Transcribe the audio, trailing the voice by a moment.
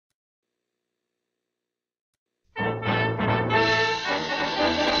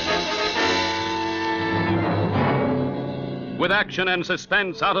With action and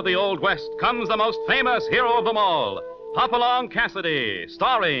suspense out of the Old West comes the most famous hero of them all, Hopalong Cassidy,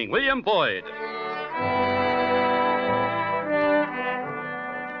 starring William Boyd.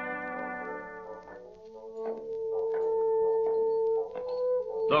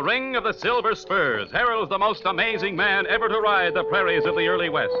 The ring of the silver spurs heralds the most amazing man ever to ride the prairies of the early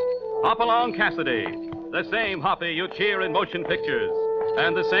West, Hopalong Cassidy, the same Hoppy you cheer in motion pictures,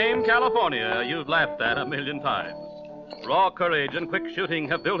 and the same California you've laughed at a million times. Raw courage and quick shooting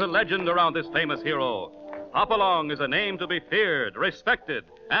have built a legend around this famous hero. Hopalong is a name to be feared, respected,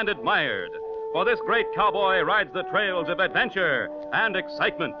 and admired, for this great cowboy rides the trails of adventure and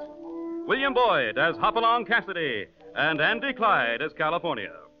excitement. William Boyd as Hopalong Cassidy, and Andy Clyde as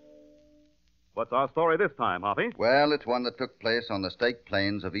California. What's our story this time, Hoppy? Well, it's one that took place on the Staked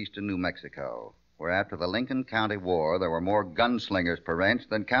Plains of eastern New Mexico, where after the Lincoln County War, there were more gunslingers per ranch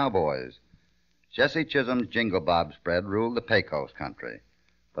than cowboys. Jesse Chisholm's Jingle Bob spread ruled the Pecos country,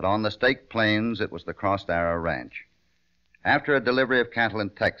 but on the Staked Plains, it was the Crossed Arrow Ranch. After a delivery of cattle in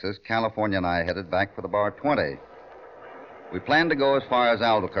Texas, California and I headed back for the Bar 20. We planned to go as far as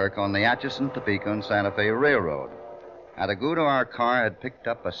Albuquerque on the Atchison, Topeka, and Santa Fe Railroad. At Agudo, our car had picked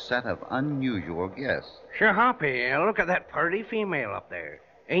up a set of unusual guests. Sure, Hoppy, look at that pretty female up there.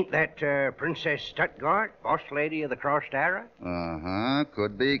 Ain't that Princess Stuttgart, boss lady of the Crossed Arrow? Uh-huh.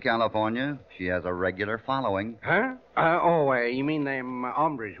 Could be, California. She has a regular following. Huh? You mean them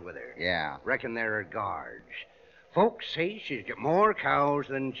hombres with her? Yeah. Reckon they're her guards. Folks say she's got more cows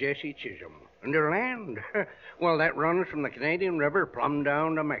than Jesse Chisholm. And her land, well, that runs from the Canadian River plumb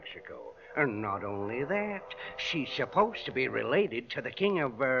down to Mexico. And not only that, she's supposed to be related to the king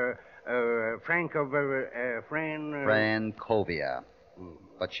of, Francovia.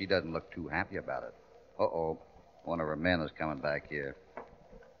 But she doesn't look too happy about it. Uh-oh. One of her men is coming back here.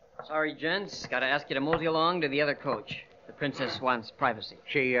 Sorry, gents. Gotta ask you to mosey along to the other coach. The princess wants privacy.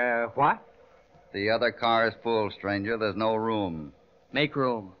 She, what? The other car is full, stranger. There's no room. Make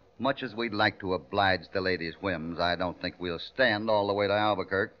room. Much as we'd like to oblige the lady's whims, I don't think we'll stand all the way to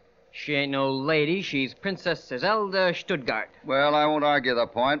Albuquerque. She ain't no lady. She's Princess Iselda Stuttgart. Well, I won't argue the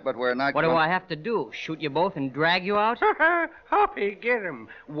point, but we're not What do I have to do? Shoot you both and drag you out? Hoppy, get him.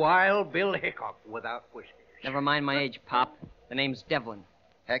 Wild Bill Hickok without whiskers. Never mind my age, Pop. The name's Devlin.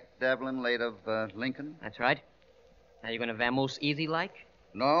 Heck Devlin, late of Lincoln? That's right. Now you gonna vamoose easy like?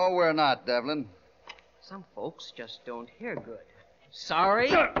 No, we're not, Devlin. Some folks just don't hear good. Sorry?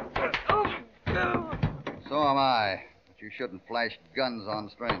 So am I. You shouldn't flash guns on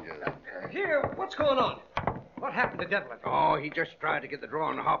strangers. Here, what's going on? What happened to Devlin? Oh, he just tried to get the draw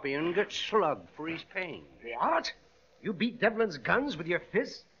on Hoppy and get slugged for his pains. What? You beat Devlin's guns with your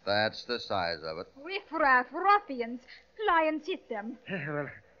fists? That's the size of it. Riff-raff, ruffians. Lions hit them. Well,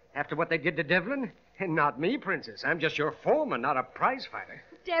 after what they did to Devlin? Not me, Princess. I'm just your foreman, not a prize fighter.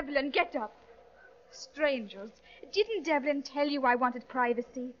 Devlin, get up. Strangers, didn't Devlin tell you I wanted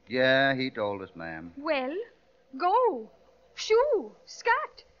privacy? Yeah, he told us, ma'am. Well, go. Shoo,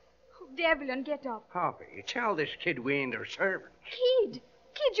 scat. Devlin, get up. Hoppy, tell this kid we ain't her servant. Kid,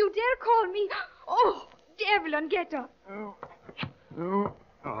 you dare call me? Oh, Devlin, get up.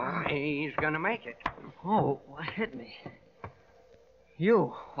 Oh, he's gonna make it. Oh, what hit me?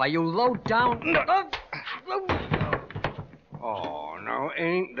 You. Why, you low down... Oh, no,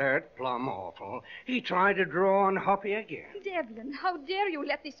 ain't that plumb awful. He tried to draw on Hoppy again. Devlin, how dare you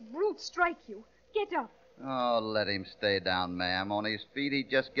let this brute strike you? Get up. Oh, let him stay down, ma'am. On his feet, he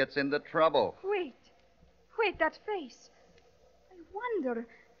just gets into trouble. Wait, that face. I wonder.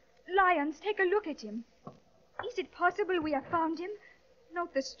 Lions, take a look at him. Is it possible we have found him?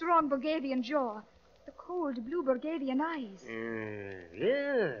 Note the strong Burgavian jaw, the cold blue Burgavian eyes.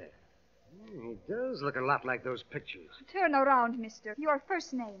 Yeah. He does look a lot like those pictures. Turn around, mister. Your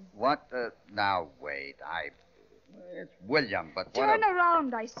first name. What? Now, wait. It's William, but what... Turn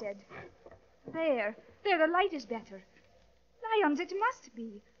around, I said. There, the light is better. Lions, it must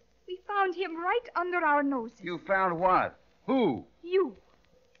be. We found him right under our noses. You found what? Who? You.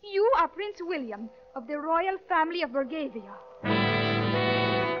 You are Prince William of the royal family of Burgavia.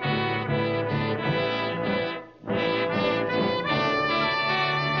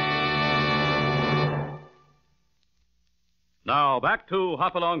 Now, back to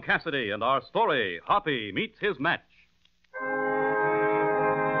Hopalong Cassidy and our story, Hoppy Meets His Match.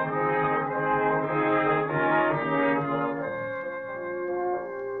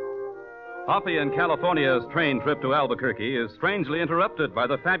 Hoppy and California's train trip to Albuquerque is strangely interrupted by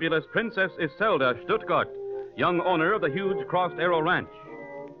the fabulous Princess Iselda Stuttgart, young owner of the huge Crossed Arrow Ranch.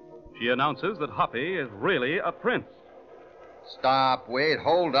 She announces that Hoppy is really a prince. Stop, wait,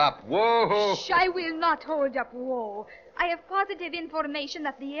 hold up. Whoa! Shh, I will not hold up, whoa. I have positive information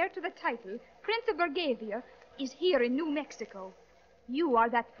that the heir to the title, Prince of Burgavia, is here in New Mexico. You are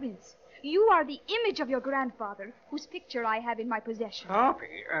that prince. You are the image of your grandfather, whose picture I have in my possession. Hoppy,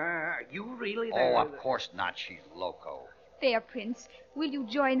 you really... Oh, of course not. She's loco. Fair prince, will you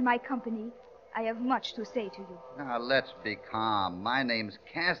join my company? I have much to say to you. Now, let's be calm. My name's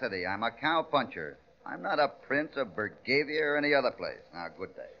Cassidy. I'm a cowpuncher. I'm not a prince of Burgavia or any other place. Now,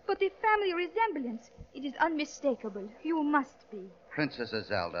 good day. But the family resemblance, it is unmistakable. You must be. Princess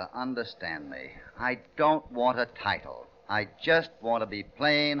Iselda, understand me. I don't want a title. I just want to be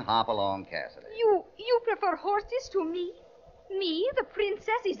plain Hopalong Cassidy. You prefer horses to me? Me, the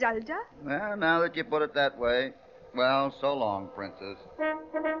Princess Iselda? Well, now that you put it that way, well, so long, Princess.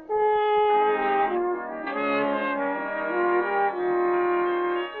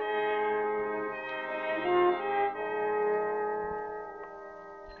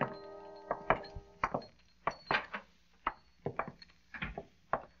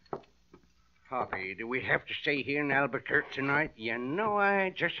 Hoppy, do we have to stay here in Albuquerque tonight? You know I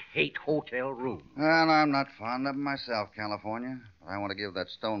just hate hotel rooms. Well, I'm not fond of 'em myself, California. But I want to give that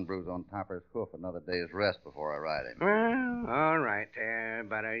stone bruise on Topper's hoof another day's rest before I ride him. Well, all right,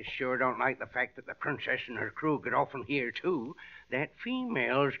 but I sure don't like the fact that the princess and her crew get off from here, too. That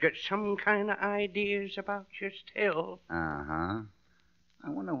female's got some kind of ideas about you still. Uh-huh. I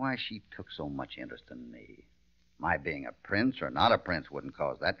wonder why she took so much interest in me. My being a prince or not a prince wouldn't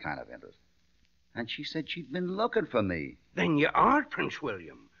cause that kind of interest. And she said she'd been looking for me. Then you are Prince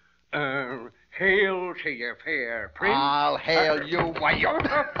William. Hail to you, fair prince. I'll hail you, why you... You want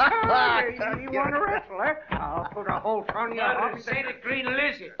to wrestle, eh? I'll put a halt on you. Mother, say the Green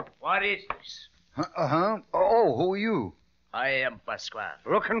Lizard. What is this? Uh-huh. Oh, who are you? I am Pascual.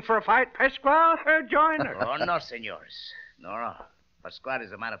 Looking for a fight, Pascual? Join us. Oh, no, senors. No. Pascual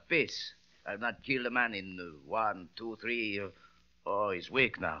is a man of peace. I've not killed a man in 1, 2, 3. Oh, he's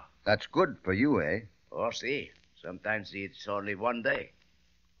weak now. That's good for you, eh? Oh, see. Sometimes it's only one day.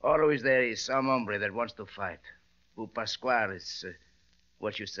 Always there is some hombre that wants to fight. Who Pascual is,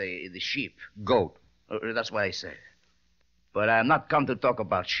 what you say, the sheep. Goat. That's what I said. But I am not come to talk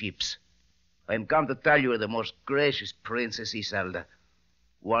about sheeps. I am come to tell you the most gracious Princess Iselda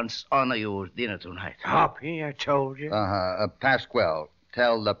wants honor you with dinner tonight. Hoppy, I told you. Pasquale,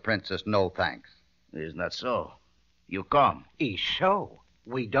 tell the princess no thanks. It's not so. You come. It's so.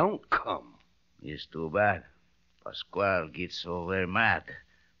 We don't come. It's too bad. Pascual gets so very mad.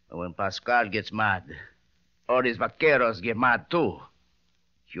 And when Pascual gets mad, all these vaqueros get mad too.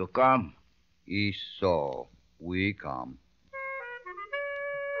 You come. It's so. We come.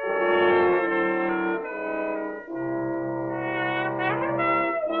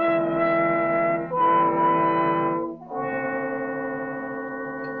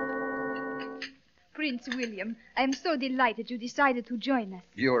 Prince William, I am so delighted you decided to join us.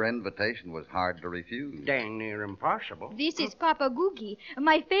 Your invitation was hard to refuse. Dang near impossible. This is Papa Googie,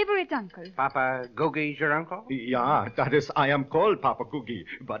 my favorite uncle. Papa Googie's your uncle? Yeah, that is, I am called Papa Cookie,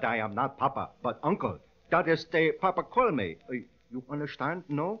 but I am not Papa, but Uncle. That is the Papa call me. You understand,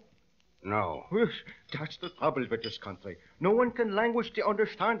 no? No. That's the trouble with this country. No one can language to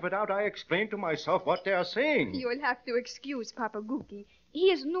understand without I explain to myself what they are saying. You'll have to excuse Papa Googie.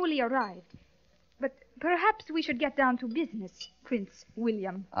 He is newly arrived. But perhaps we should get down to business, Prince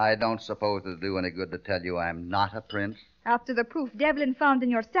William. I don't suppose it'll do any good to tell you I'm not a prince. After the proof Devlin found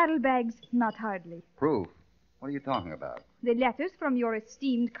in your saddlebags, not hardly. Proof? What are you talking about? The letters from your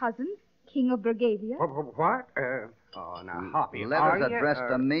esteemed cousin, King of Burgavia. What? Now, Hoppy, Letters addressed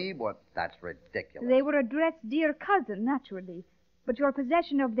to me? What? That's ridiculous. They were addressed dear cousin, naturally. But your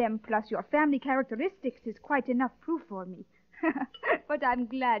possession of them, plus your family characteristics, is quite enough proof for me. But I'm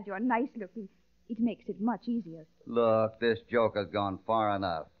glad you're nice-looking. It makes it much easier. Look, this joke has gone far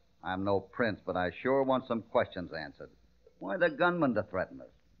enough. I'm no prince, but I sure want some questions answered. Why the gunman to threaten us?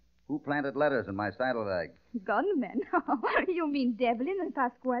 Who planted letters in my saddlebag? Gunmen? You mean Devlin and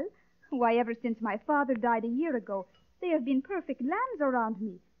Pasquale? Why, ever since my father died a year ago, they have been perfect lambs around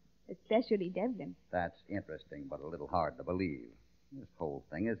me. Especially Devlin. That's interesting, but a little hard to believe. This whole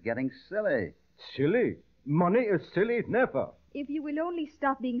thing is getting silly. Silly? Money is silly? Never. If you will only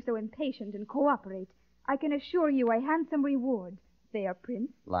stop being so impatient and cooperate, I can assure you a handsome reward, fair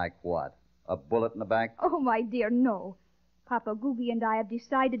prince. Like what? A bullet in the back? Oh, my dear, no. Papa Googie and I have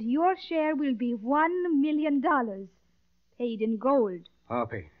decided your share will be $1 million, paid in gold.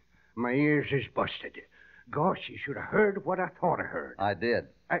 Hoppy, my ears is busted. Gosh, you should have heard what I thought I heard. I did.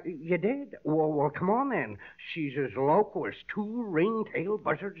 You did? Well, come on, then. She's as loco as 2 ring-tailed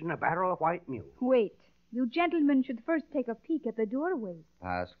buzzards in a barrel of white mule. Wait. You gentlemen should first take a peek at the doorway.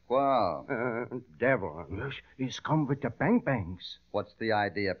 Pasquale. Devlin. He's come with the bang-bangs. What's the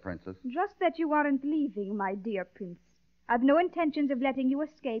idea, Princess? Just that you aren't leaving, my dear prince. I've no intentions of letting you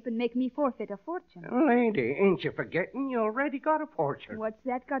escape and make me forfeit a fortune. Lady, ain't you forgetting you already got a fortune? What's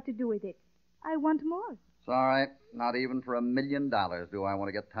that got to do with it? I want more. It's all right. Not even for $1 million do I want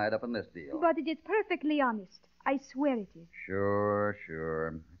to get tied up in this deal. But it is perfectly honest. I swear it is. Sure.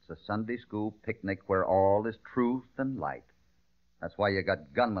 It's a Sunday school picnic where all is truth and light. That's why you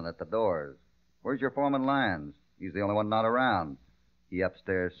got gunmen at the doors. Where's your foreman, Lyons? He's the only one not around. He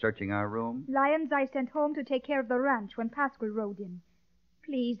upstairs searching our room? Lyons I sent home to take care of the ranch when Pascal rode in.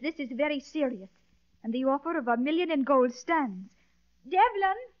 Please, this is very serious. And the offer of $1 million in gold stands.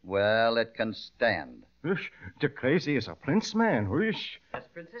 Devlin! Well, it can stand. The crazy is a prince, man. Whoosh. Yes,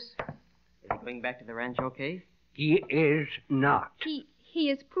 Princess? Is he going back to the ranch okay? He is not. He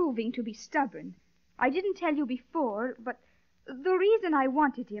is proving to be stubborn. I didn't tell you before, but the reason I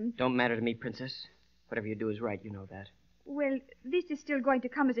wanted him... Don't matter to me, Princess. Whatever you do is right, you know that. Well, this is still going to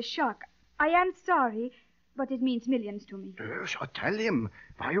come as a shock. I am sorry, but it means millions to me. So tell him.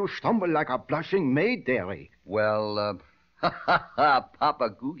 Why you stumble like a blushing maid, dearie? Well, Papa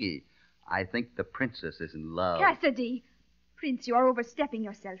Googie, I think the princess is in love. Cassidy! Prince, you are overstepping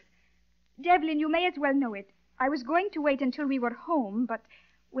yourself. Devlin, you may as well know it. I was going to wait until we were home, but,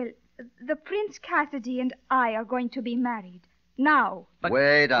 well, the Prince Cassidy and I are going to be married. Now. But,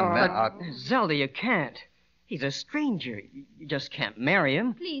 Wait a minute. Zelda, you can't. He's a stranger. You just can't marry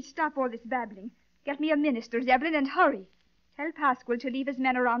him. Please stop all this babbling. Get me a minister, Devlin, and hurry. Tell Pasquale to leave his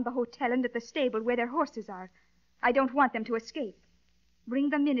men around the hotel and at the stable where their horses are. I don't want them to escape. Bring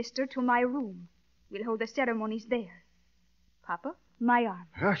the minister to my room. We'll hold the ceremonies there. Papa, my arm.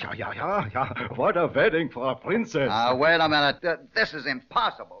 Yeah. What a wedding for a princess. Wait a minute. This is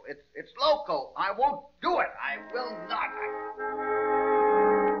impossible. It's local. I won't do it. I will not.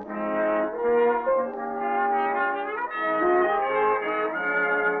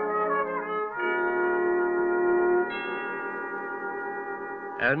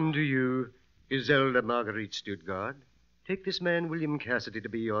 And do you, Iselda Marguerite Stuttgart, take this man, William Cassidy, to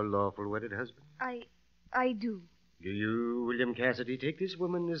be your lawful wedded husband? I do. Do you, William Cassidy, take this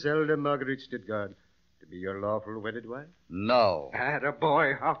woman, Iselda Marguerite Stuttgart, to be your lawful wedded wife? No.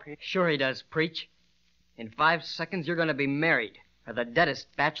 Attaboy, Hoppy. Sure he does, Preach. In 5 seconds, you're going to be married. Or the deadest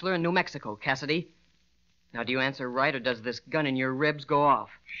bachelor in New Mexico, Cassidy. Now, do you answer right, or does this gun in your ribs go off?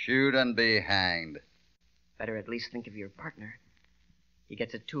 Shoot and be hanged. Better at least think of your partner. He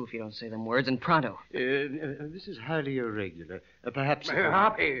gets it, too, if you don't say them words, and pronto. This is highly irregular. Perhaps...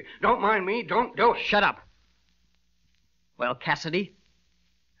 Hoppy, don't mind me. Don't do it. Shut up. Well, Cassidy?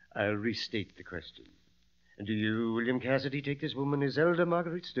 I'll restate the question. And do you, William Cassidy, take this woman, Iselda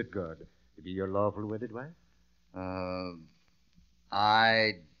Marguerite Stuttgart, to be your lawful wedded wife?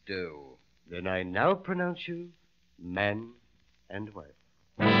 I do. Then I now pronounce you man and wife.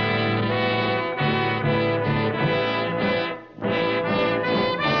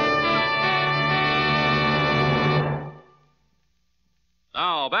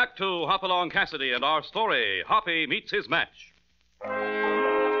 Now, back to Hopalong Cassidy and our story, Hoppy Meets His Match.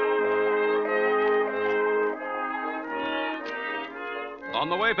 On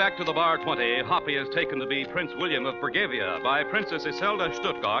the way back to the Bar 20, Hoppy is taken to be Prince William of Burgavia by Princess Iselda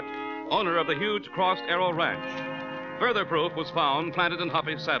Stuttgart, owner of the huge Crossed Arrow Ranch. Further proof was found planted in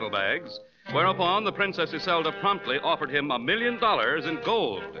Hoppy's saddlebags, whereupon the Princess Iselda promptly offered him $1 million in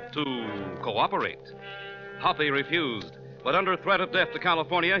gold to cooperate. Hoppy refused, but under threat of death to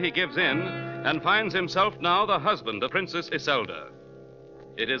California, he gives in and finds himself now the husband of Princess Iselda.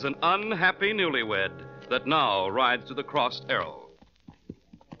 It is an unhappy newlywed that now rides to the Crossed Arrow.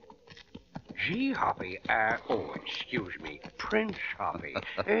 Gee, Hoppy, excuse me, Prince Hoppy,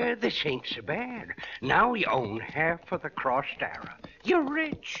 this ain't so bad. Now you own half of the Crossed Arrow. You're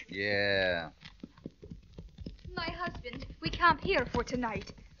rich. Yeah. My husband, we camp here for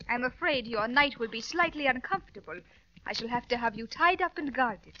tonight. I'm afraid your night will be slightly uncomfortable. I shall have to have you tied up and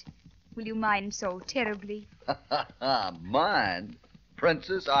guarded. Will you mind so terribly? Mind?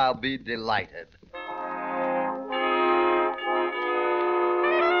 Princess, I'll be delighted.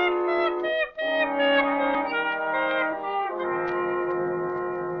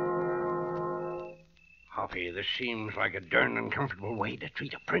 Hoppy, this seems like a darn uncomfortable way to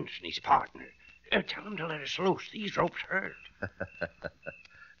treat a prince and his partner. Tell him to let us loose. These ropes hurt.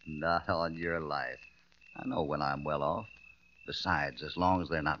 Not on your life. I know when I'm well off. Besides, as long as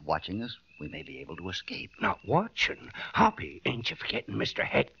they're not watching us, we may be able to escape. Not watching? Hoppy, ain't you forgetting Mr.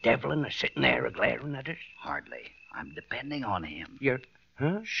 Heck Devlin is sitting there a-glaring at us? Hardly. I'm depending on him.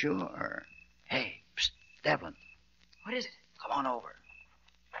 Huh? Sure. Hey, psst, Devlin, What is it? come on over.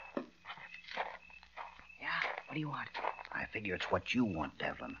 Yeah? What do you want? I figure it's what you want,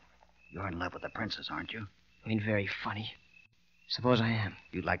 Devlin. You're in love with the princess, aren't you? You ain't very funny. Suppose I am.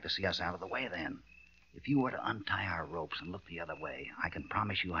 You'd like to see us out of the way, then. If you were to untie our ropes and look the other way, I can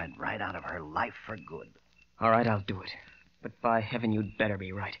promise you I'd ride out of her life for good. All right, I'll do it. But by heaven, you'd better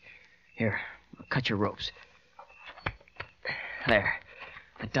be right. Here, I'll cut your ropes. There.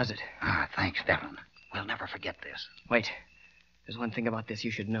 That does it. Ah, thanks, Devlin. We'll never forget this. Wait. There's one thing about this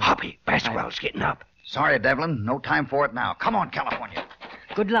you should know. Hoppy, Baskerville's getting up. Sorry, Devlin. No time for it now. Come on, California.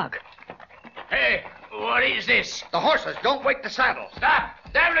 Good luck. Hey, what is this? The horses. Don't wake the saddle. Stop!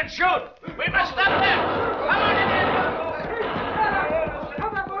 Devlin, shoot! We must stop them! Come on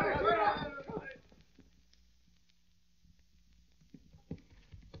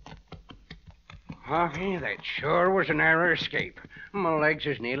Hoppy, that sure was a narrow escape. My legs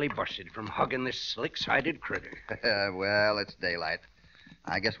is nearly busted from hugging this slick-sided critter. Well, it's daylight.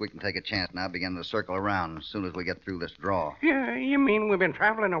 I guess we can take a chance now, beginning to circle around as soon as we get through this draw. Yeah, you mean we've been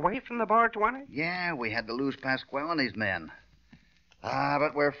traveling away from the bar 20? Yeah, we had to lose Pasquale and his men.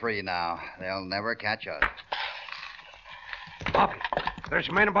 But we're free now. They'll never catch us. Hoppy,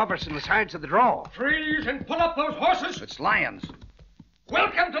 there's men above us in the sides of the draw. Freeze and pull up those horses. It's lions.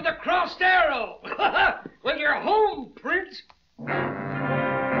 Welcome to the Crossed Arrow. Well, you're home, Prince.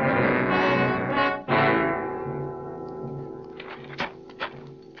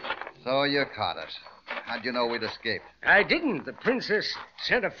 So you caught us. How'd you know we'd escaped? I didn't. The princess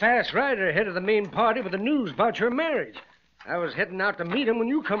sent a fast rider ahead of the main party with the news about your marriage. I was heading out to meet him when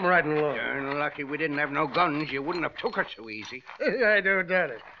you come riding along. Darn lucky we didn't have no guns. You wouldn't have took us so easy. I don't doubt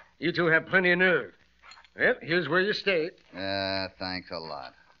it. You two have plenty of nerve. Well, here's where you stay. Thanks a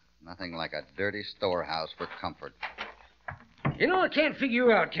lot. Nothing like a dirty storehouse for comfort. You know, I can't figure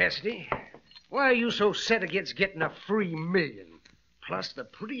you out, Cassidy. Why are you so set against getting a free million? Plus the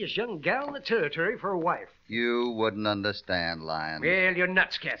prettiest young gal in the territory for a wife. You wouldn't understand, Lion. Well, you're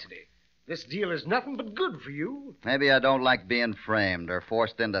nuts, Cassidy. This deal is nothing but good for you. Maybe I don't like being framed or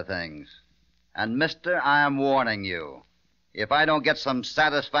forced into things. And, mister, I am warning you. If I don't get some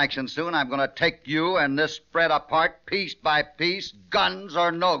satisfaction soon, I'm going to take you and this spread apart piece by piece, guns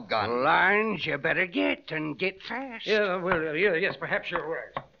or no guns. Lines you better get and get fast. Yeah, well, yes, perhaps you're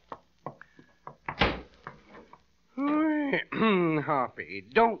right. Hoppy,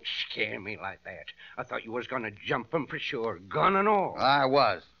 don't scare me like that. I thought you was going to jump him for sure, gun and all. I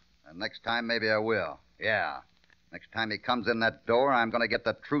was. And next time, maybe I will. Yeah. Next time he comes in that door, I'm going to get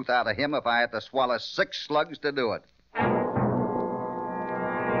the truth out of him if I have to swallow 6 slugs to do it.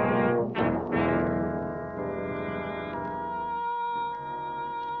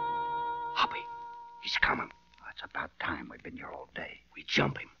 Hoppy, he's coming. It's about time. We've been here all day. We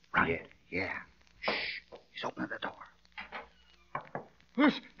jump him, right? Yeah. Shh. He's opening the door.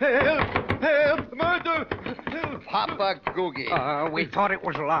 Help! Murder! Help! Papa Googie. We thought it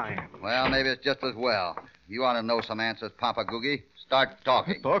was a lion. Well, maybe it's just as well. You ought to know some answers, Papa Googie. Start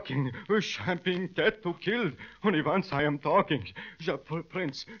talking. Talking? I'm being dead to killed. Only once I am talking. The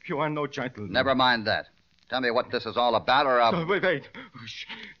prince, you are no gentleman. Never mind that. Tell me what this is all about, or I'll... Wait.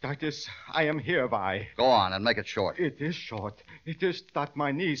 That is, I am here by. Go on and make it short. It is short. It is that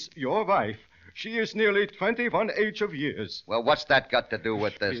my niece, your wife, she is nearly 21 age of years. Well, what's that got to do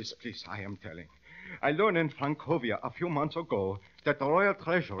with this? Please, I am telling. I learned in Francovia a few months ago that the Royal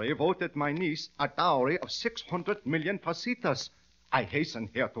Treasury voted my niece a dowry of 600 million pesetas. I hasten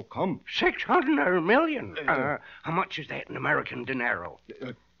here to come. 600 million? How much is that in American dinero?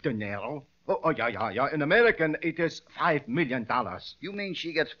 Dinero? Oh, yeah. In American, it is $5 million. You mean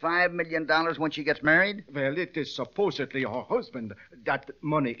she gets $5 million when she gets married? Well, it is supposedly her husband that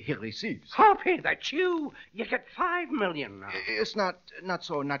money he receives. Hoppy, that's you. You get $5 million now. It's not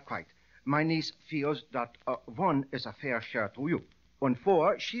quite. My niece feels that 1 is a fair share to you. And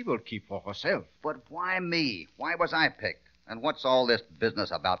 4, she will keep for herself. But why me? Why was I picked? And what's all this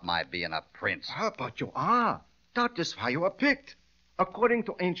business about my being a prince? But you are. That is why you are picked. According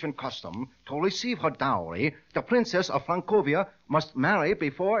to ancient custom, to receive her dowry, the princess of Francovia must marry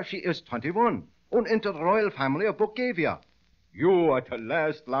before she is 21 and enter the royal family of Bulgaria. You are the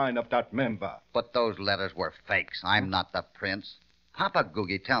last line of that member. But those letters were fakes. I'm not the prince. Papa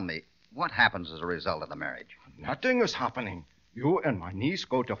Googie, tell me, what happens as a result of the marriage? Nothing is happening. You and my niece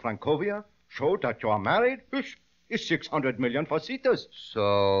go to Francovia, show that you are married. It's 600 million pesetas.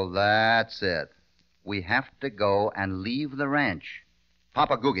 So that's it. We have to go and leave the ranch.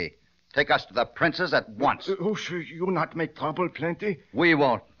 Papa Googie, take us to the princess at once. Should you not make trouble plenty? We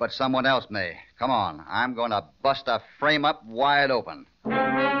won't, but someone else may. Come on. I'm going to bust a frame up wide open.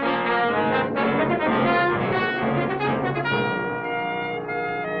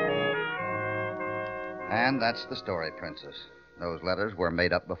 that's the story, Princess. Those letters were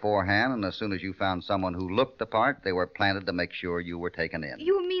made up beforehand, and as soon as you found someone who looked the part, they were planted to make sure you were taken in.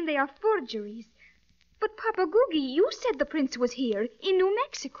 You mean they are forgeries? But, Papa Googie, you said the prince was here, in New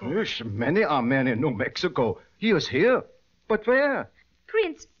Mexico. Yes, many are men in New Mexico. He is here. But where?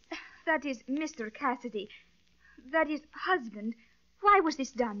 Prince, that is Mr. Cassidy, that is husband. Why was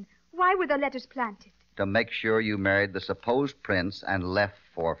this done? Why were the letters planted? To make sure you married the supposed prince and left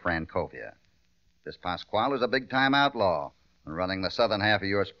for Francovia. This Pasquale is a big-time outlaw. And running the southern half of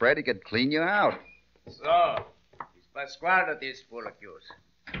your spread, he could clean you out. So, it's Pasquale that is full accused.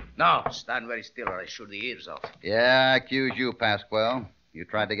 No, stand very still or I shoot the ears off. Yeah, I accuse you, Pasquale. You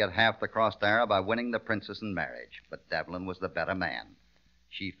tried to get half the crossed arrow by winning the princess in marriage, but Devlin was the better man.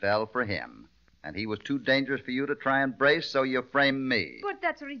 She fell for him, and he was too dangerous for you to try and brace, so you framed me. But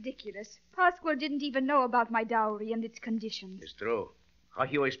that's ridiculous. Pasquale didn't even know about my dowry and its conditions. It's true. How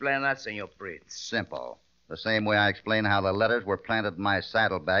you explain that, Senor Prince? Simple. The same way I explain how the letters were planted in my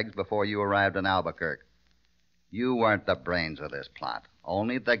saddlebags before you arrived in Albuquerque. You weren't the brains of this plot,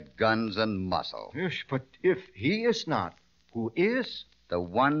 only the guns and muscle. Yes, but if he is not, who is? The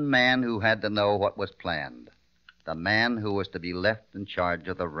one man who had to know what was planned. The man who was to be left in charge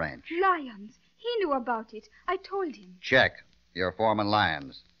of the ranch. Lyons. He knew about it. I told him. Check. Your foreman,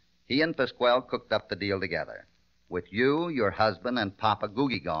 Lyons. He and Pasquale cooked up the deal together. With you, your husband, and Papa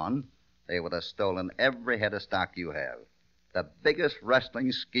Googie gone, they would have stolen every head of stock you have. The biggest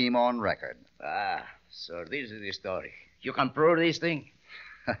wrestling scheme on record. Ah, so this is the story. You can prove this thing?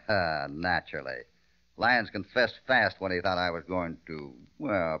 Naturally. Lyons confessed fast when he thought I was going to,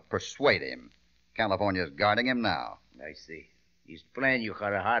 persuade him. California's guarding him now. I see. It's plain you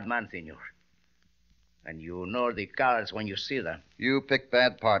are a hard man, senor. And you know the cards when you see them. You picked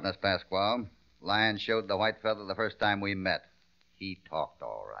bad partners, Pasquale. Lyons showed the white feather the first time we met. He talked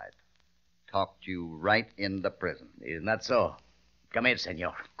all right. Talked you right into prison. Is not so. Come here,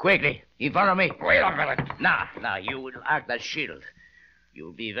 senor. Quickly, in front of me. Wait a minute. Now, you will act as shield.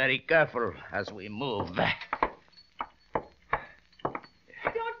 You'll be very careful as we move. Don't,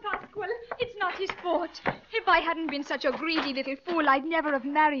 Pasquale. It's not his fault. If I hadn't been such a greedy little fool, I'd never have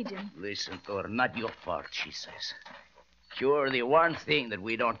married him. Listen to her. Not your fault, she says. You're the one thing that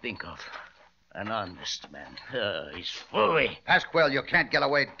we don't think of. An honest man. He's fooey. Pasquale, you can't get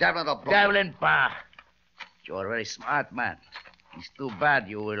away. Devlin will blow. Devlin, pa. You're a very smart man. It's too bad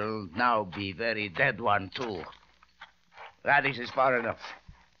you will now be very dead one, too. That is far enough.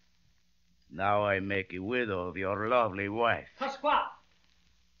 Now I make a widow of your lovely wife. Pasquale!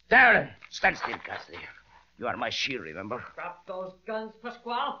 Devlin, stand still, Cassidy. You are my shield, remember? Drop those guns,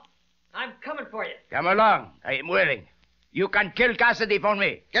 Pasquale. I'm coming for you. Come along. I am willing. You can kill Cassidy for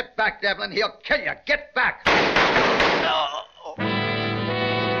me. Get back, Devlin. He'll kill you. Get back.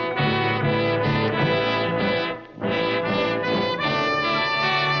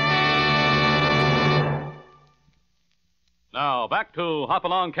 Now, back to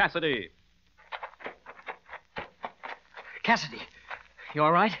Hopalong Cassidy. Cassidy, you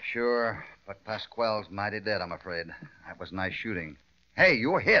all right? Sure, but Pasquale's mighty dead, I'm afraid. That was nice shooting. Hey,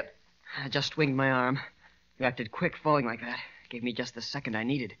 you were hit. I just winged my arm. You acted quick falling like that. Gave me just the second I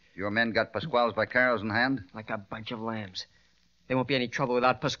needed. Your men got Pasquale's vaqueros in hand? Like a bunch of lambs. There won't be any trouble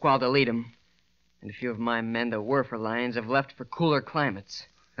without Pasquale to lead 'em. And a few of my men that were for lions have left for cooler climates.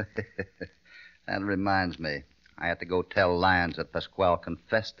 That reminds me. I had to go tell Lyons that Pasquale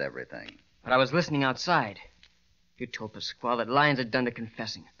confessed everything. But I was listening outside. You told Pasquale that Lyons had done the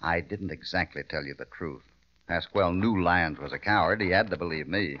confessing. I didn't exactly tell you the truth. Pasquale knew Lyons was a coward. He had to believe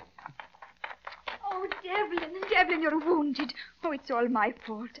me. Oh, Devlin, you're wounded. Oh, it's all my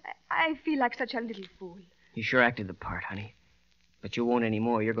fault. I feel like such a little fool. You sure acted the part, honey. But you won't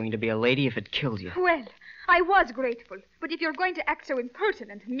anymore. You're going to be a lady if it kills you. Well, I was grateful. But if you're going to act so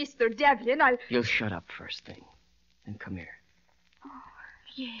impertinent, Mr. Devlin, I'll... You'll shut up first thing. Then come here. Oh,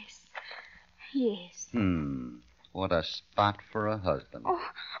 yes. Yes. What a spot for a husband. Oh,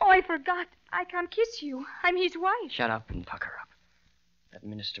 I forgot. I can't kiss you. I'm his wife. Shut up and pucker up. That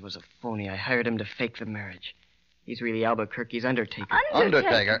minister was a phony. I hired him to fake the marriage. He's really Albuquerque's undertaker.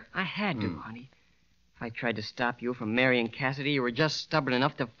 Undertaker? I had to, honey. If I tried to stop you from marrying Cassidy, you were just stubborn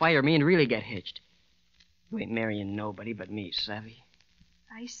enough to fire me and really get hitched. You ain't marrying nobody but me, savvy?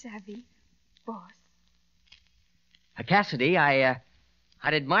 I savvy, boss. Cassidy, I'd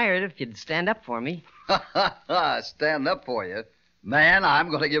admire it if you'd stand up for me. Stand up for you? Man, I'm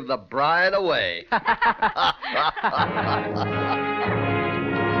going to give the bride away.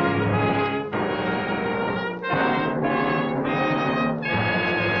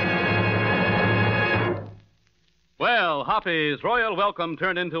 Well, Hoppy's royal welcome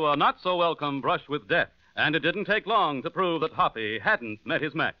turned into a not-so-welcome brush with death. and it didn't take long to prove that Hoppy hadn't met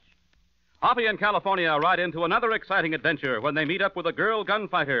his match. Hoppy and California ride into another exciting adventure when they meet up with a girl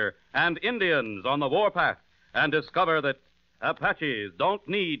gunfighter and Indians on the warpath and discover that Apaches don't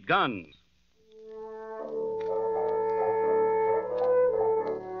need guns.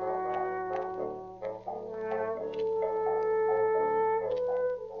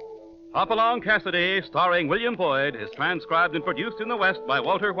 Hopalong Cassidy, starring William Boyd, is transcribed and produced in the West by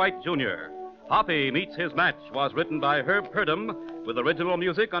Walter White, Jr. Hoppy Meets His Match was written by Herb Purdom, with original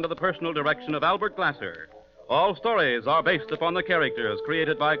music under the personal direction of Albert Glasser. All stories are based upon the characters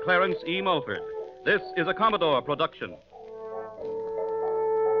created by Clarence E. Mulford. This is a Commodore production.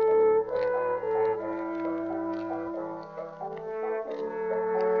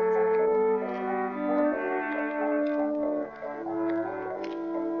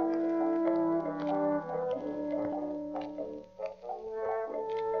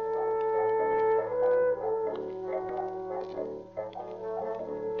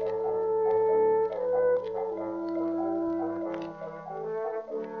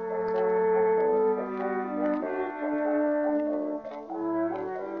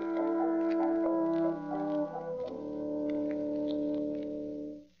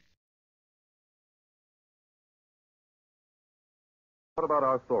 What about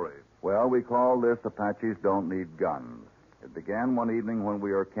our story? Well, we call this Apaches Don't Need Guns. It began one evening when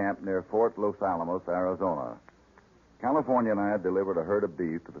we were camped near Fort Los Alamos, Arizona. California and I had delivered a herd of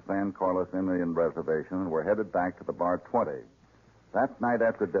beef to the San Carlos Indian Reservation and were headed back to the Bar 20. That night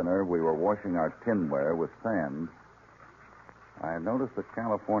after dinner, we were washing our tinware with sand. I noticed that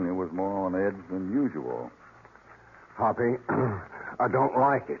California was more on edge than usual. Hoppy, I don't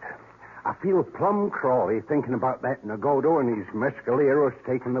like it. I feel plumb crawly thinking about that Nagodo and his mescaleros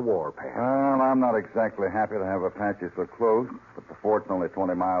taking the warpath. Well, I'm not exactly happy to have Apaches so close, but the fort's only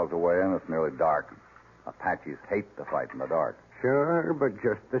 20 miles away and it's nearly dark. Apaches hate to fight in the dark. Sure, but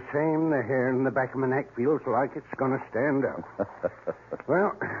just the same, the hair in the back of my neck feels like it's going to stand up.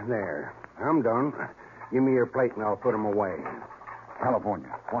 Well, there. I'm done. Give me your plate and I'll put 'em away. California,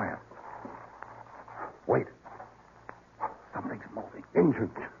 quiet. Wait. Something's moving.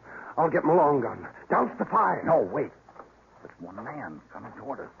 Engines. I'll get my long gun. Douse the fire. No, wait. There's one man coming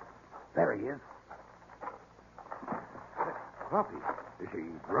toward us. There he is. Hoppy, is he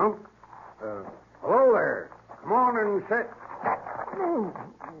drunk? Hello there. Come on and sit.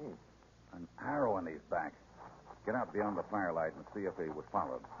 An arrow in his back. Get out beyond the firelight and see if he was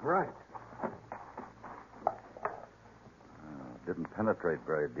followed. Right. Didn't penetrate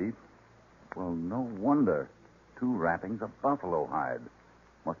very deep. Well, no wonder. 2 wrappings of buffalo hide.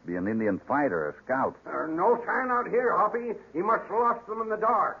 Must be an Indian fighter or scout. No sign out here, Hoppy. He must have lost them in the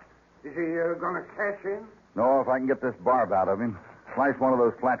dark. Is he going to cash in? No, if I can get this barb out of him. Slice one of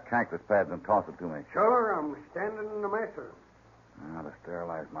those flat cactus pads and toss it to me. Sure, I'm standing in the messer. Now to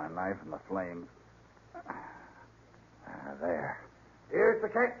sterilize my knife and the flames. There. Here's the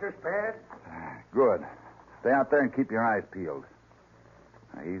cactus pad. Good. Stay out there and keep your eyes peeled.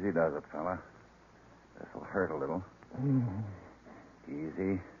 Now, easy does it, fella. This'll hurt a little.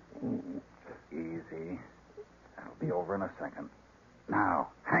 Easy. Easy. That'll be over in a second. Now,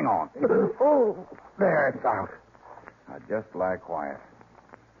 hang on. Oh, there, it's out. Now, just lie quiet.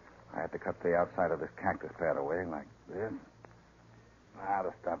 I had to cut the outside of this cactus pad away like this. Now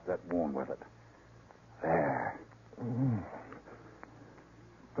to stop that wound with it. There.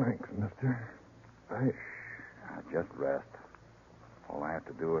 Thanks, mister. Now, just rest. All I have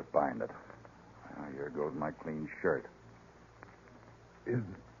to do is bind it. Now, here goes my clean shirt. Is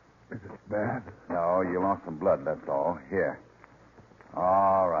it bad? No, you lost some blood, that's all. Here.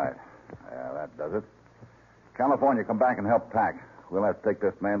 All right. Yeah, that does it. California, come back and help pack. We'll have to take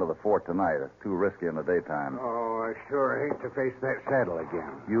this man to the fort tonight. It's too risky in the daytime. Oh, I sure hate to face that saddle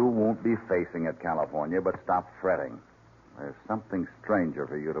again. You won't be facing it, California, but stop fretting. There's something stranger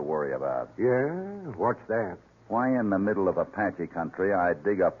for you to worry about. Yeah? What's that? Why in the middle of Apache country I'd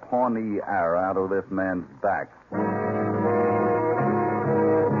dig a Pawnee arrow out of this man's back?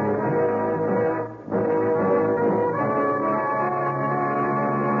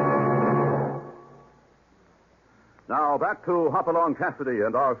 Now back to Hopalong Cassidy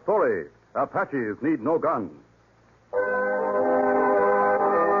and our story. Apaches Need No Guns.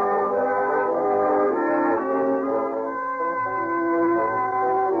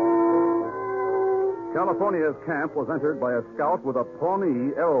 California's camp was entered by a scout with a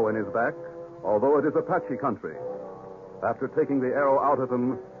Pawnee arrow in his back, although it is Apache country. After taking the arrow out of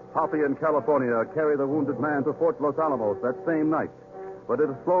him, Hoppy and California carry the wounded man to Fort Los Alamos that same night. But it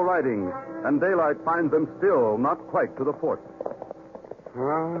is slow riding, and daylight finds them still not quite to the fort.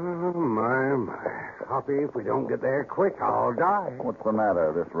 Oh, my. Hoppy, if we don't get there quick, I'll die. What's the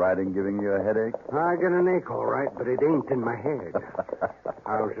matter? This riding giving you a headache? I get an ache, all right, but it ain't in my head.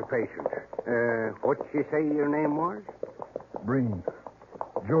 How's the patient? What'd you say your name was? Breen.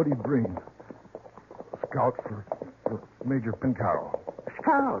 Jody Breen. Scout for Major Pincaro.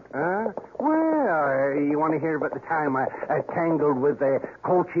 Scout, huh? Well, you want to hear about the time I tangled with the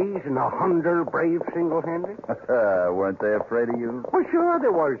Cochise and 100 brave single-handed? Weren't they afraid of you? Well, sure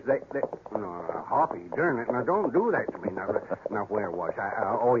there was. No, Hoppy, darn it. Now, don't do that to me. Now where was I?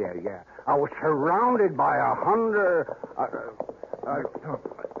 Oh, yeah. I was surrounded by 100...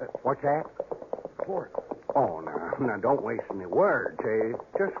 what's that? Fort. Oh, now, don't waste any words, eh?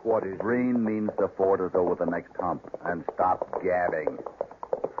 Just what is... Breen means the fort is over the next hump. And stop gabbing.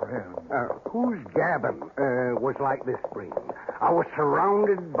 Friend. Who's gabbing was like this, Breen. I was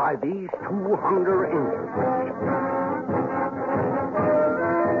surrounded by these 200 Indians.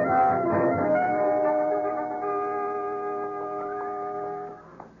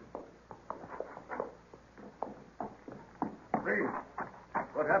 Breen,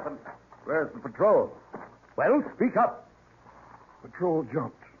 what happened? Where's the patrol? Well, speak up. Patrol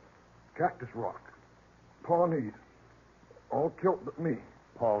jumped. Cactus Rock. Pawnees. All killed but me.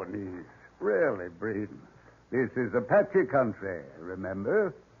 Pawnees. Really, Breen? This is Apache country,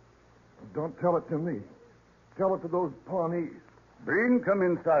 remember? Don't tell it to me. Tell it to those Pawnees. Breen, come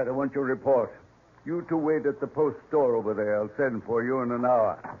inside. I want your report. You two wait at the post store over there. I'll send for you in an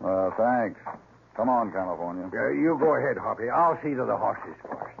hour. Thanks. Come on, California. You go ahead, Hoppy. I'll see to the horses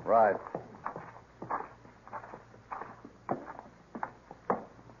first. Right.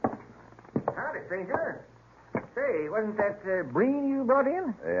 Howdy, stranger. Say, wasn't that Breen you brought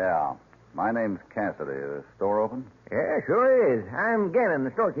in? Yeah. My name's Cassidy. Is the store open? Yeah, sure is. I'm Gannon,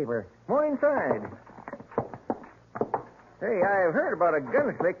 the storekeeper. More inside. Hey, I've heard about a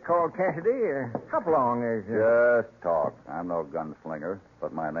gunslick called Cassidy. Hopalong is... Just talk. I'm no gunslinger,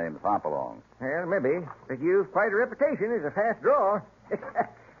 but my name's Hopalong. Well, maybe. But you've quite a reputation as a fast draw.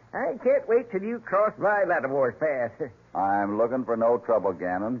 I can't wait till you cross by Lattimore's path. I'm looking for no trouble,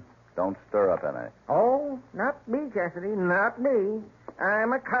 Gannon. Don't stir up any. Oh, not me, Cassidy, not me.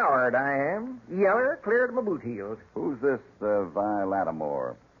 I'm a coward, I am. Yeller clear to my boot heels. Who's this Vi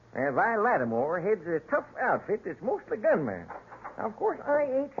Lattimore? Vi Lattimore heads a tough outfit that's mostly gunmen. Now, of course, I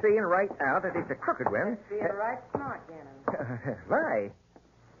ain't saying right out that it's a crooked one. Being right smart, Gannon. Vi.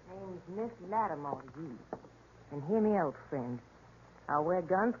 Name's Miss Lattimore to you. And hear me out, friend. I wear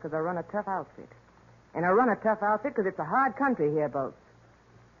guns because I run a tough outfit. And I run a tough outfit because it's a hard country hereabouts.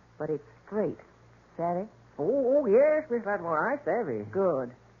 But it's straight. Savvy? Oh, yes, Miss Lattimore, I savvy. Good.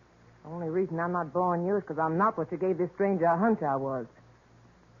 The only reason I'm not boring you is because I'm not what you gave this stranger a hunch I was.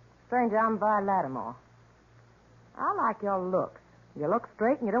 Stranger, I'm Vi Lattimore. I like your looks. You look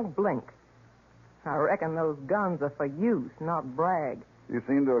straight and you don't blink. I reckon those guns are for use, not brag. You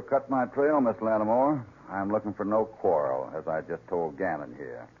seem to have cut my trail, Miss Lattimore. I'm looking for no quarrel, as I just told Gannon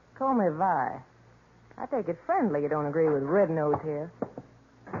here. Call me Vi. I take it friendly you don't agree with Red Nose here.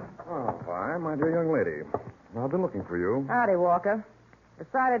 Oh, Vi, my dear young lady. I've been looking for you. Howdy, Walker.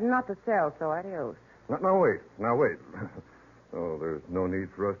 Decided not to sell, so adios. Now, wait. Oh, there's no need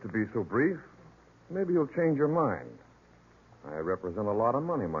for us to be so brief. Maybe you'll change your mind. I represent a lot of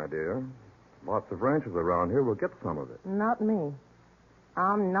money, my dear. Lots of ranches around here will get some of it. Not me.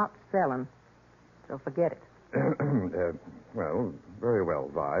 I'm not selling. So forget it. Well, very well,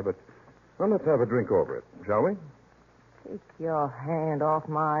 Vi, but let's have a drink over it, shall we? Take your hand off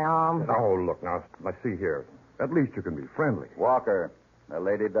my arm. Oh, look, now, see here. At least you can be friendly. Walker, the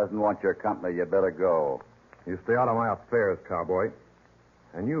lady doesn't want your company. You better go. You stay out of my affairs, cowboy.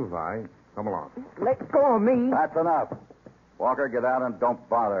 And you, Vi, come along. Let go of me. That's enough. Walker, get out and don't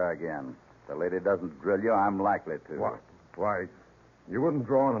bother again. If the lady doesn't drill you, I'm likely to. What? Why, you wouldn't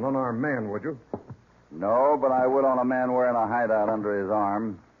draw on an unarmed man, would you? No, but I would on a man wearing a hideout under his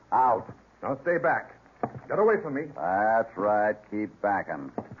arm. Out. Now stay back. Get away from me. That's right. Keep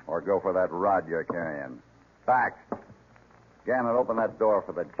backing. Or go for that rod you're carrying. Back. Gannon, open that door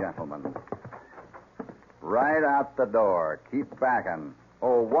for the gentleman. Right out the door. Keep backing.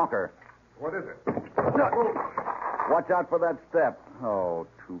 Oh, Walker. What is it? Watch out for that step. Oh,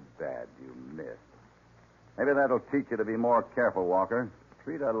 too bad you missed. Maybe that'll teach you to be more careful, Walker.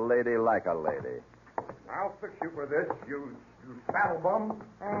 Treat a lady like a lady. I'll fix you for this, you saddle bum.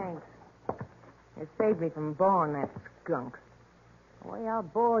 Thanks. You saved me from boring that skunk. Well, I'll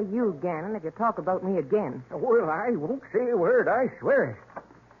bore you, Gannon, if you talk about me again. Well, I won't say a word, I swear it.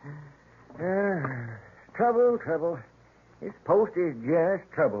 Trouble. This post is just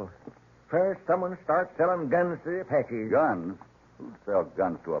trouble. First, someone starts selling guns to the Apaches. Guns? Who'd sell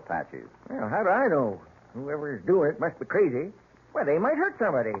guns to Apaches? Well, how do I know? Whoever's doing it must be crazy. Well, they might hurt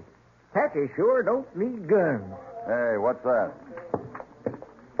somebody. Apaches sure don't need guns. Hey, what's that?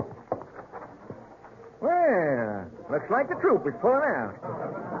 Well, looks like the troop is pulling out.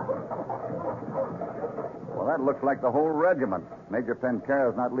 Well, that looks like the whole regiment. Major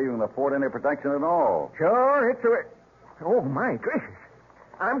Pencare's not leaving the fort any protection at all. Sure, it's a... Oh, my gracious.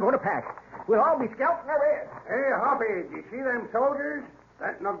 I'm going to pack. We'll all be scouting our reds. Hey, Hoppy, do you see them soldiers?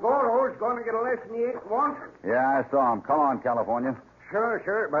 That Nagoro's going to get a lesson he ain't wanting. Yeah, I saw him. Come on, California.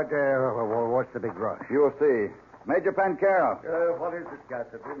 Sure, but what's the big rush? You'll see. Major Pencaro. What is it,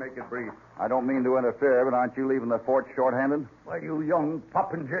 Cassidy? Make it brief. I don't mean to interfere, but aren't you leaving the fort short-handed? Why, you young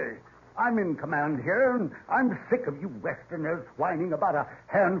popinjay. I'm in command here, and I'm sick of you Westerners whining about a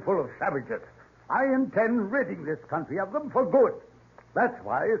handful of savages. I intend ridding this country of them for good. That's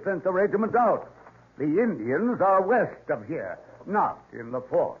why I sent the regiment out. The Indians are west of here, not in the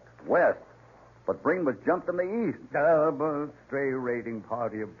fort. West? But Breen was jumped in the east. A stray raiding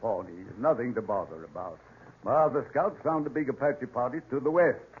party of Pawnees. Nothing to bother about. Well, the scouts found a big Apache party to the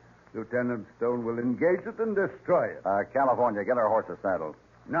west. Lieutenant Stone will engage it and destroy it. California, get our horses saddled.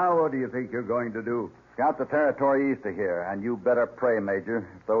 Now, what do you think you're going to do? Scout the territory east of here, and you better pray, Major.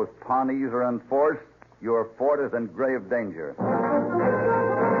 If those Pawnees are enforced, your fort is in grave danger.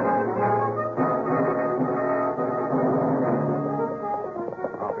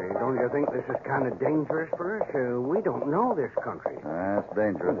 Don't you think this is kind of dangerous for us? We don't know this country. That's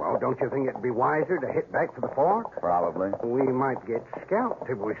dangerous. Well, don't you think it'd be wiser to hit back to the fort? Probably. We might get scalped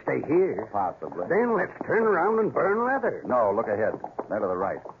if we stay here. Possibly. Then let's turn around and burn leather. No, look ahead. There to the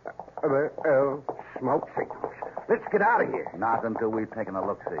right. Smoke signals. Let's get out of here. Not until we've taken a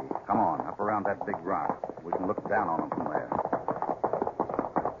look-see. Come on, up around that big rock. We can look down on them from there.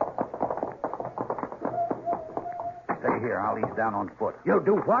 Stay here. I'll ease down on foot. You'll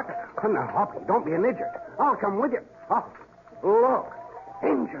do what? Now, Hoppy, don't be an idiot. I'll come with you. Hoppy, look.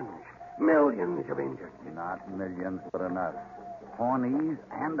 Injuns. Millions of Indians. Not millions, but enough. Pawnees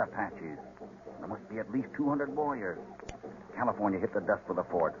and Apaches. There must be at least 200 warriors. California hit the dust for the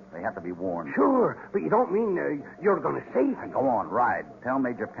fort. They have to be warned. Sure, but you don't mean you're going to save him. Go on, ride. Tell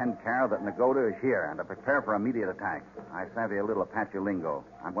Major Pencaro that Nagoda is here and to prepare for immediate attack. I savvy a little Apache lingo.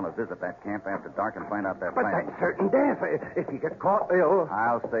 I'm going to visit that camp after dark and find out their But plans. that's certain death if you get caught ill.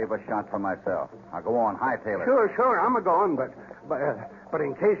 I'll save a shot for myself. I'll go on, hightail it. Sure, I'm a-going, but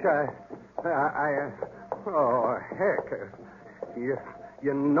in case oh, heck.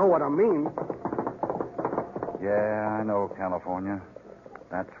 You know what I mean. Yeah, I know, California.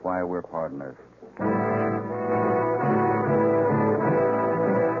 That's why we're partners.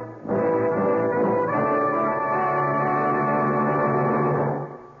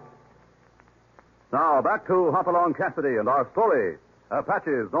 Now, back to Hopalong Cassidy and our story.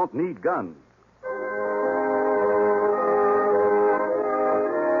 Apaches don't need guns.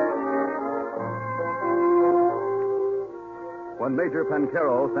 When Major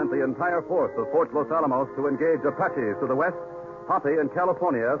Pencaro sent the entire force of Fort Los Alamos to engage Apaches to the west, Hoppy and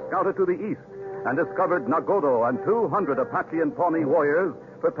California scouted to the east and discovered Nagodo and 200 Apache and Pawnee warriors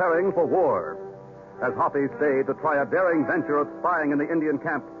preparing for war. As Hoppy stayed to try a daring venture of spying in the Indian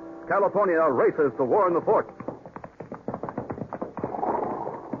camp, California races to warn the fort.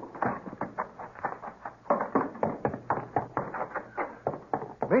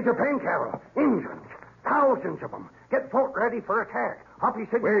 Major Pencaro, Indians, thousands of them. Get fort ready for attack. Hoppy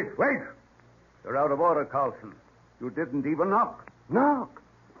said... Wait. You're out of order, Carlson. You didn't even knock. Knock.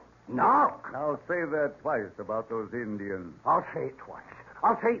 Now say that twice about those Indians. I'll say it twice.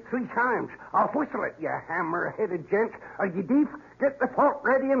 I'll say it 3 times. I'll whistle it, you hammer-headed gents. Are you deep? Get the fort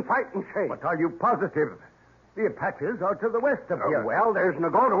ready and fight and say. But are you positive? The Apaches are to the west of here. Well, there's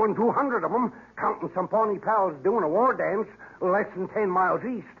Nagodo and 200 of them, counting some Pawnee pals doing a war dance less than 10 miles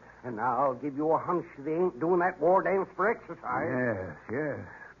east. And now I'll give you a hunch they ain't doing that war dance for exercise. Yes.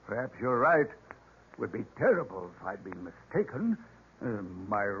 Perhaps you're right. It would be terrible if I'd been mistaken.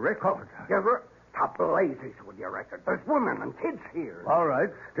 My record. Top blazes with your record. There's women and kids here. All right.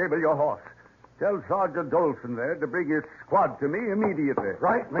 Stable your horse. Tell Sergeant Dolson there to bring his squad to me immediately.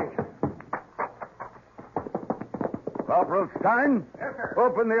 Right, Major. Corporal Stein? Yes, sir.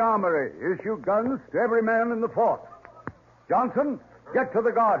 Open the armory. Issue guns to every man in the fort. Johnson, get to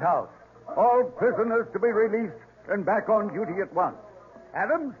the guardhouse. All prisoners to be released and back on duty at once.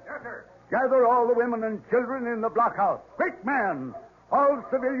 Adams? Yes, sir. Gather all the women and children in the blockhouse. Quick, man! All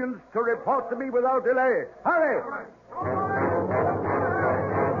civilians to report to me without delay. Hurry!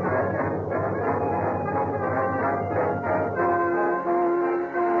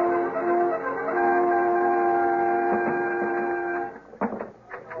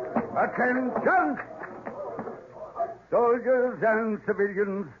 Attention! Soldiers and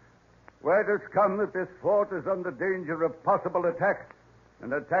civilians, word has come that this fort is under danger of possible attack,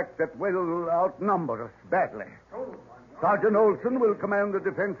 an attack that will outnumber us badly. Sergeant Olson will command the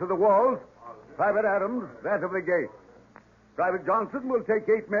defense of the walls, Private Adams that of the gate. Private Johnson will take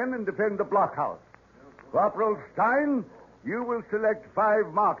 8 men and defend the blockhouse. Corporal Stein, you will select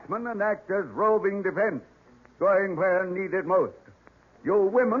 5 marksmen and act as roving defense, going where needed most. You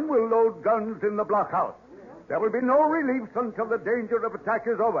women will load guns in the blockhouse. There will be no reliefs until the danger of attack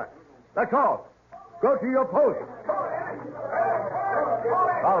is over. That's all. Go to your post.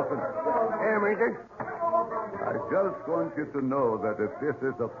 Carlson. Here, Major. I just want you to know that if this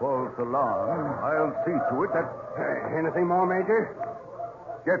is a false alarm, I'll see to it that... Anything more, Major?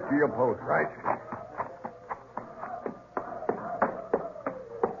 Get to your post. Right.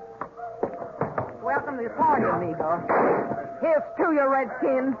 Welcome to the party, amigo. Here's to you,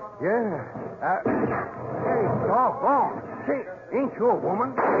 Redskins. Yeah. Hey, doggone. Say, ain't you a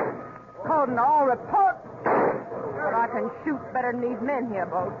woman? According to all reports. But I can shoot better than these men here,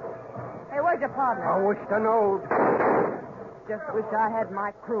 both. Hey, where's your partner? I wish to know. Just wish I had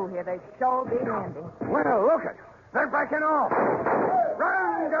my crew here. They sure be handy. Well, look it. They're backing off.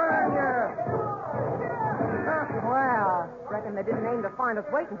 Run, darn you! Well, reckon they didn't aim to find us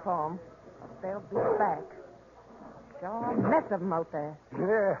waiting for them. But they'll be back. Sure a mess of them out there.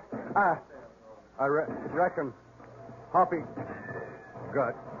 Yeah. I reckon Hoppy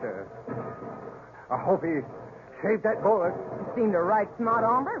got... I hope he saved that bullet. He seemed a right smart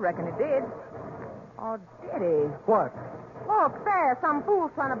hombre. Reckon he did. Or did he? What? Look, there. Some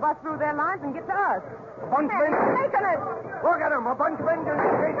fool's trying to bust through their lines and get to us. A bunch of Indians. Taking it. Look at him. A bunch of Indians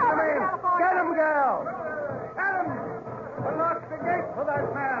chasing him in. Get him, gal. Get him. Unlock the gate for that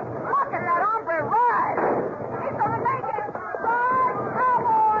man. Look at that hombre ride. He's going to make it. Ride,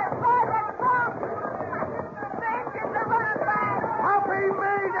 cowboy. Ride that trunk. The Indians are running back. Hoppy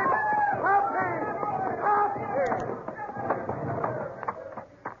made it. Hoppy. Hoppy.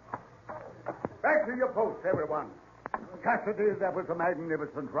 Back to your post, everyone. Cassidy, that was a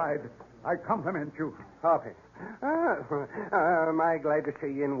magnificent ride. I compliment you. Hoppy. Am I glad to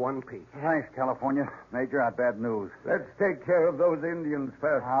see you in one piece? Thanks, California. Major, I've bad news. Let's take care of those Indians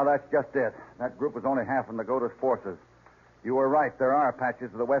first. Ah, that's just it. That group was only half from Nagota's forces. You were right. There are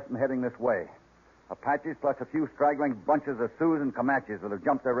Apaches to the west and heading this way. Apaches plus a few straggling bunches of Sioux and Comanches that have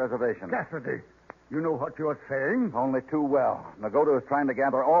jumped their reservation. Cassidy, you know what you're saying? Only too well. Nagota is trying to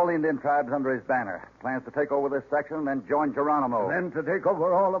gather all Indian tribes under his banner. Plans to take over this section and then join Geronimo. And then to take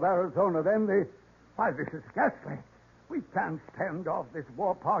over all of Arizona. Then Why, this is ghastly. We can't stand off this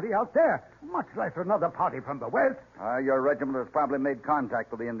war party out there, much less another party from the west. Your regiment has probably made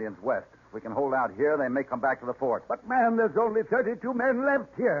contact with the Indians west. If we can hold out here, they may come back to the fort. But, man, there's only 32 men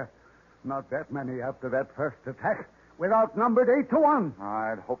left here. Not that many after that first attack. We're outnumbered 8-1.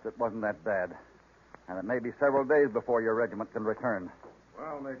 I'd hoped it wasn't that bad. And it may be several days before your regiment can return.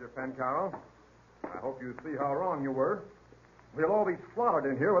 Well, Major Pancaro, I hope you see how wrong you were. We'll all be slaughtered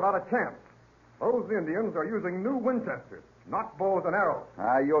in here without a chance. Those Indians are using new Winchesters, not bows and arrows.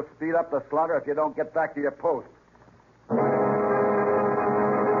 You'll speed up the slaughter if you don't get back to your post.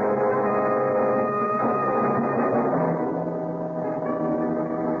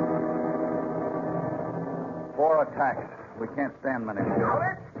 4 attacks. We can't stand many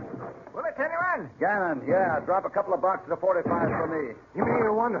more. Bullets, anyone? Gannon, yeah. Drop a couple of boxes of 45s for me. You mean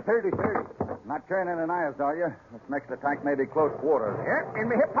the one to 30-30? Not carrying any knives, are you? This next attack may be close quarters. Yep, in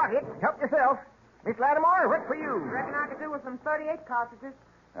my hip pocket. Help yourself. Miss Lattimore, what's for you? Reckon I could do with some 38 cartridges.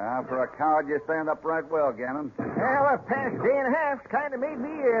 For a coward, you stand up right well, Gannon. Well, the past day and a half kind of made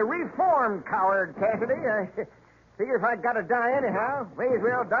me a reformed coward, Cassidy. I figure if I'd got to die anyhow, may as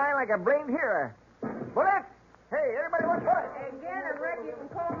well die like a blamed hero. Bullets! Hey, everybody wants bullets? Again, I reckon you can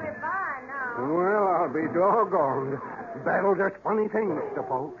call me by now. Well, I'll be doggone. Battle does funny things to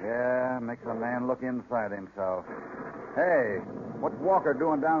folks. Yeah, makes a man look inside himself. Hey, what's Walker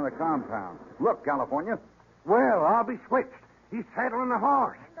doing down in the compound? Look, California. Well, I'll be switched. He's saddling the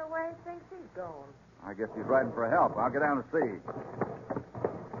horse. The way he thinks he's going. I guess he's riding for help. I'll get down and see.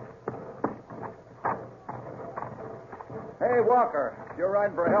 Hey, Walker, if you're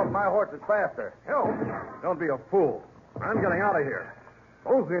riding for help, my horse is faster. Help? Don't be a fool. I'm getting out of here.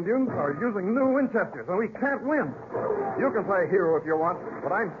 Those Indians are using new Winchesters, and we can't win. You can play hero if you want,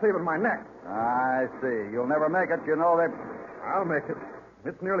 but I'm saving my neck. I see. You'll never make it. You know that. I'll make it.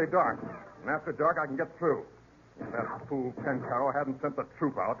 It's nearly dark, and after dark I can get through. If that fool Pencaro hadn't sent the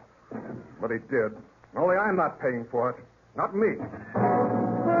troop out. But he did. Only I'm not paying for it. Not me.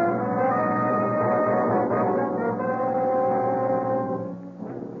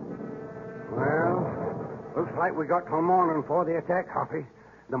 Well, like we got till morning for the attack, Hoppy.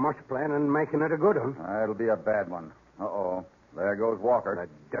 The mush plan and making it a good one. It'll be a bad one. Uh-oh. There goes Walker.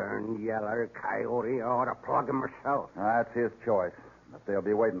 The darn yeller coyote. I ought to plug him myself. That's his choice. But they'll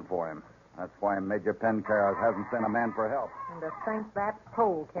be waiting for him. That's why Major Pencaros hasn't sent a man for help. And to think that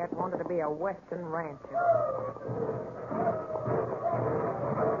polecat wanted to be a western rancher.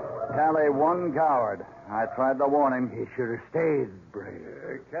 Tally one coward. I tried to warn him. He should have stayed,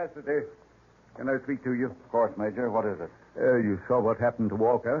 brave. Cassidy, can I speak to you? Of course, Major. What is it? You saw what happened to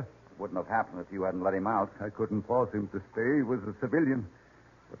Walker. Wouldn't have happened if you hadn't let him out. I couldn't force him to stay. He was a civilian.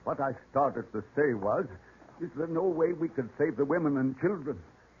 But what I started to say was, is there no way we could save the women and children?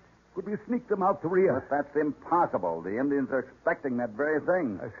 Could we sneak them out the rear? But that's impossible. The Indians are expecting that very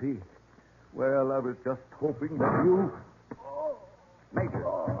thing. I see. Well, I was just hoping that you...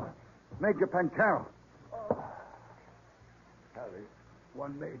 Major Pencaro. Harry,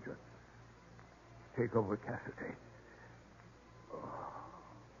 one major. Take over Cassidy.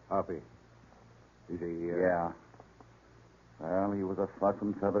 Hoppy. Is he... Yeah. Well, he was a fuss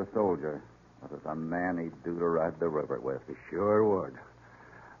and feather soldier. But as a man, he'd do to ride the river with. He sure would.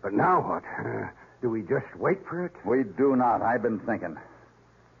 But now what? Do we just wait for it? We do not. I've been thinking.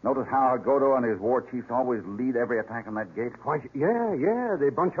 Notice how Agodo and his war chiefs always lead every attack on that gate? Why, yeah. They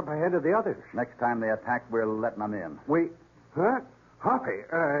bunch up ahead of the others. Next time they attack, we're letting them in. Huh? Hoppy,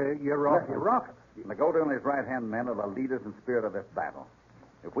 you're off your rocket. Agodo and his right-hand men are the leaders and spirit of this battle.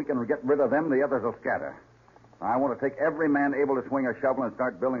 If we can get rid of them, the others will scatter. I want to take every man able to swing a shovel and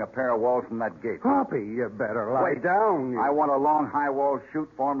start building a pair of walls from that gate. Hoppy, you better lie Wait. down. I want a long, high wall chute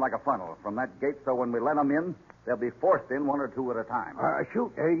formed like a funnel from that gate so when we let them in, they'll be forced in one or two at a time.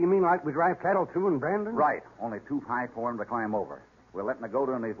 Shoot. You mean like we drive cattle through in Brandon? Right. Only too high for them to climb over. We'll let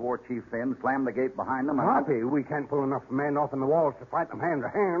Nagoda and his war chiefs in, slam the gate behind them, and... Hoppy, we can't pull enough men off in the walls to fight them hand to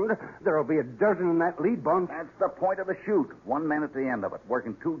hand. There'll be a dozen in that lead bunch. That's the point of the chute. One man at the end of it.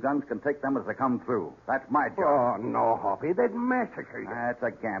 Working two guns can take them as they come through. That's my job. Oh, no, Hoppy. They'd massacre you. That's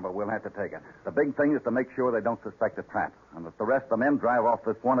a gamble. We'll have to take it. The big thing is to make sure they don't suspect a trap, and that the rest of the men drive off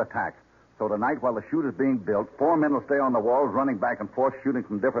this one attack. So tonight, while the chute is being built, 4 men will stay on the walls, running back and forth, shooting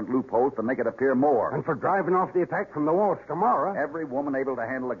from different loopholes to make it appear more. And for driving off the attack from the walls tomorrow... Every woman able to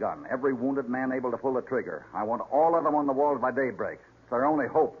handle a gun. Every wounded man able to pull the trigger. I want all of them on the walls by daybreak. It's our only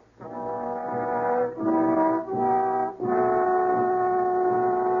hope.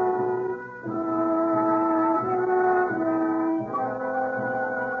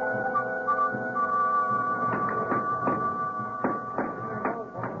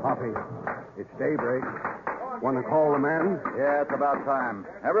 Hoppy, it's daybreak. Want to call the men? Yeah, it's about time.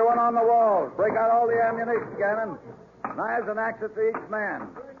 Everyone on the walls. Break out all the ammunition, Gannon. Knives and axes to each man.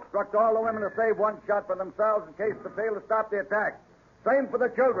 Instruct all the women to save one shot for themselves in case they fail to stop the attack. Same for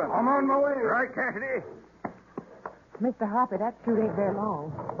the children. I'm on my way. Right, Cassidy? Mr. Hoppy, that chute ain't very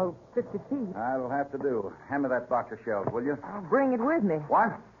long. About 50 feet. That'll have to do. Hand me that box of shells, will you? I'll bring it with me.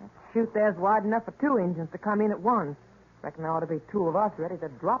 What? That chute there's wide enough for 2 engines to come in at once. Reckon there ought to be 2 of us ready to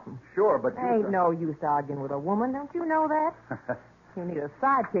drop 'em. Sure, but Ain't no use arguing with a woman. Don't you know that? You need a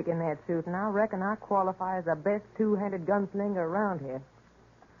sidekick in that suit, and I reckon I qualify as the best 2-handed gunslinger around here.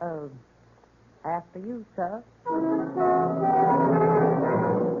 After you, sir.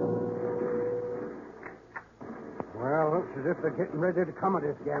 Well, looks as if they're getting ready to come at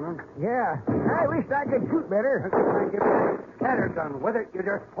us, Gannon. Yeah. I wish I could shoot better. I give you scattergun with it. You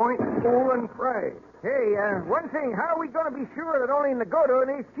just point, pull, and pray. Hey, one thing. How are we going to be sure that only Nagodo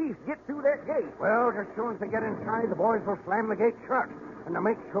and his chiefs get through that gate? Well, as soon as they get inside, the boys will slam the gate shut. And to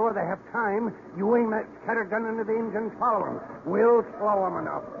make sure they have time, you aim that scattergun into the engines following. We'll slow them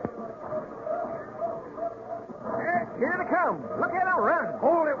enough. Here they come. Look at them run.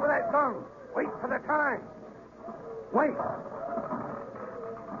 Hold it with that gun. Wait for the time. Wait.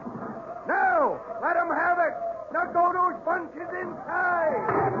 No! Let them have it! Nagodo's bunch is inside!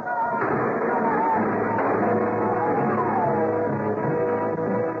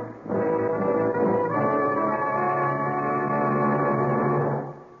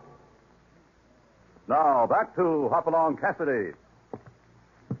 Now, back to Hopalong Cassidy.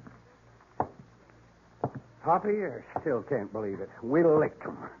 Hoppy, I still can't believe it. We licked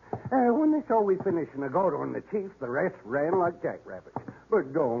them. When they saw we finished Nagodo and the chief, the rest ran like jackrabbits.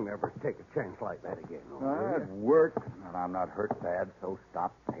 But don't ever take a chance like that again. It worked. And I'm not hurt bad, so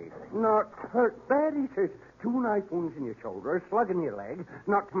stop pacing. Not hurt bad, he says. 2 knife wounds in your shoulder, a slug in your leg,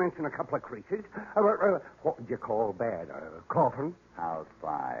 not to mention a couple of creases. What would you call bad? Coffin? How's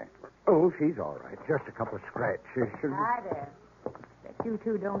Fly? Oh, she's all right. Just a couple of scratches. Hi there. Let You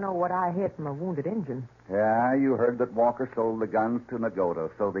two don't know what I hid from a wounded Injun. Yeah, you heard that Walker sold the guns to Nagoto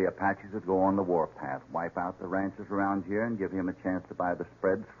so the Apaches would go on the warpath, wipe out the ranches around here, and give him a chance to buy the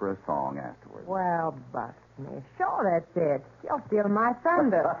spreads for a song afterwards. Well, bust me. Sure, that's it. You'll steal my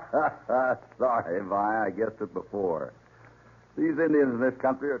thunder. Sorry, Vi, I guessed it before. These Indians in this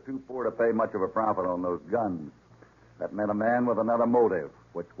country are too poor to pay much of a profit on those guns. That meant a man with another motive,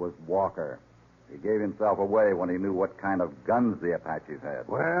 which was Walker. He gave himself away when he knew what kind of guns the Apaches had.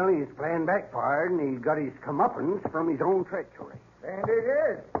 Well, he's playing backfired, and he got his comeuppance from his own treachery. And it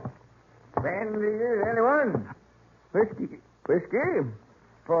is. And it is anyone. Whiskey. Whiskey.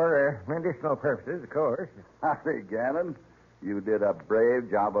 For medicinal purposes, of course. Harry Gannon, you did a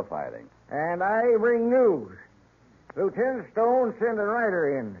brave job of fighting. And I bring news. Lieutenant Stone sent a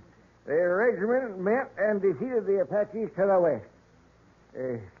rider in. The regiment met and defeated the Apaches to the west.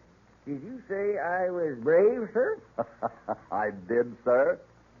 Did you say I was brave, sir? I did, sir.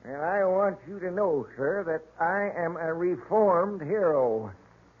 And I want you to know, sir, that I am a reformed hero.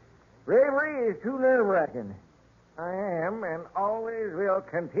 Bravery is too nerve-wracking. I am and always will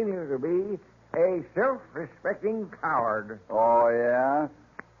continue to be a self-respecting coward. Oh, yeah?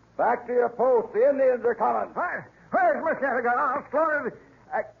 Back to your post. The Indians are coming. Where's my Cassidy? I'll slaughter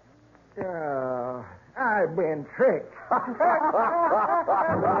I've been tricked.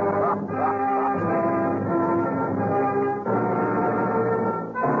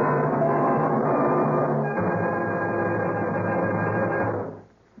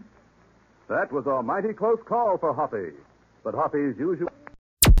 That was a mighty close call for Hoppy. But Hoppy's usual...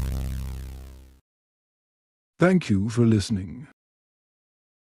 Thank you for listening.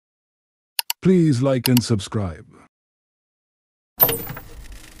 Please like and subscribe.